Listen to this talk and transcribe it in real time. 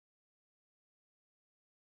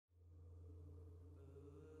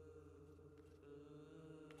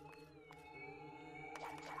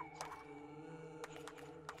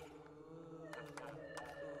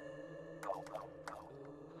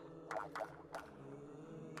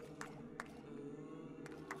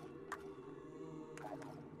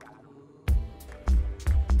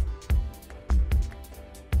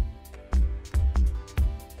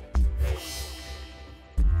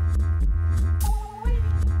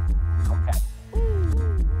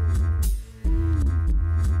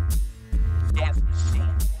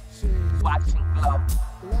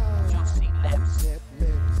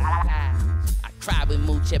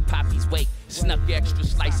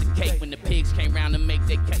came round to make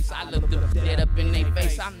their case. I looked them dead up in their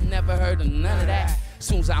face. I never heard of none of that.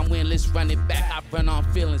 Soon as I win, let's run it back. I run on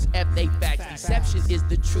feelings, F they facts. Deception is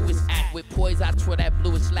the truest act. With poise, I tore that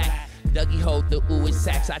bluest lack. Dougie hold the ooh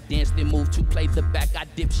sax. I danced and moved to play the back. I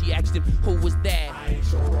dipped, she asked him, who was that? I ain't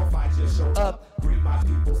show off, I just show up. Bring my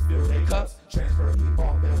people, spill their cups. Transfer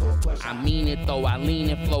hip-hop, mental push. I mean it though, I lean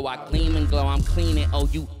and flow. I gleam and glow, I'm cleaning. Oh,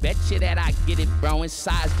 you betcha that I get it, bro.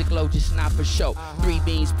 Inside's the glow, just not for show. 3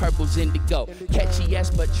 beans, purples, indigo. Catchy, yes,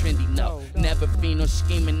 but trendy, no. Never fiend or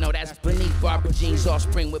scheming, no. That's beneath Barbara Jean's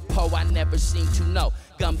offspring with Poe. I never seem to know.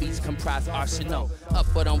 Gumbies comprise arsenal. Up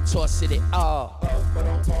but don't toss it at all.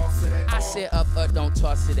 I said up but don't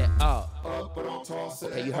toss it at all.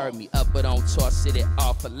 Okay, you heard me. Up but don't toss it at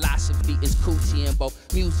all. Philosophy is coochie and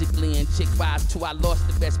both musically and chick-wise too. I lost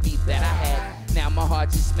the best beat that I had. Now my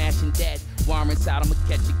heart just smashing dead. Warrants out, I'ma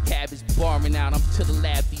catch a cab. It's boring out, I'm to the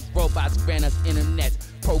lab. These robots grant us internet.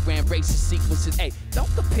 Program racist sequences. Hey,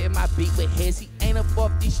 don't compare my beat with his. He ain't up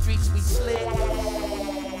off these streets, we slid.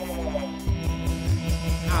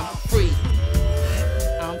 I'm free.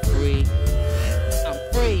 I'm free. I'm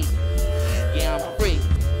free. Yeah, I'm free.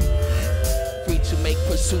 Free to make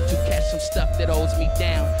pursuit, to catch some stuff that holds me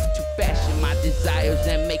down, to fashion my desires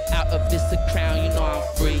and make out of this a crown. You know I'm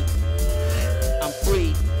free. I'm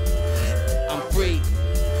free. I'm free.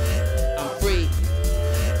 I'm free.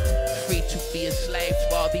 Free to be a slave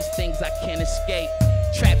to all these things I can't escape.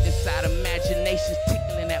 Trapped inside imaginations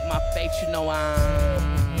tickling at my face. You know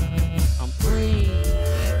I'm free.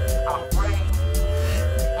 I'm free.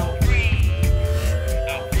 I'm free.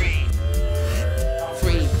 I'm free.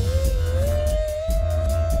 Free.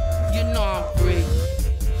 You know I'm free.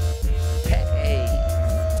 Hey,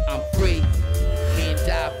 I'm free. Can't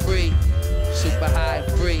die free. Super high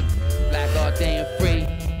and free. Black all day and free.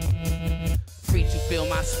 Free to fill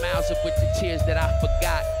my smiles up with the tears that I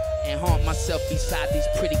forgot and haunt myself beside these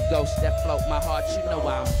pretty ghosts that float my heart. You know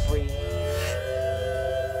I'm free.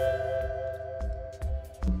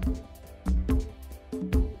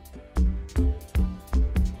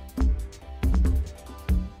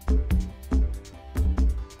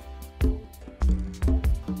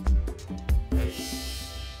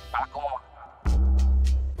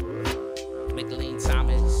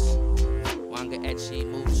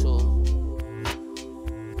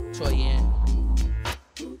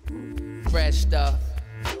 Fresh stuff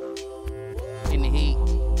in the heat.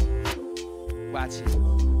 Watch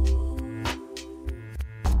it.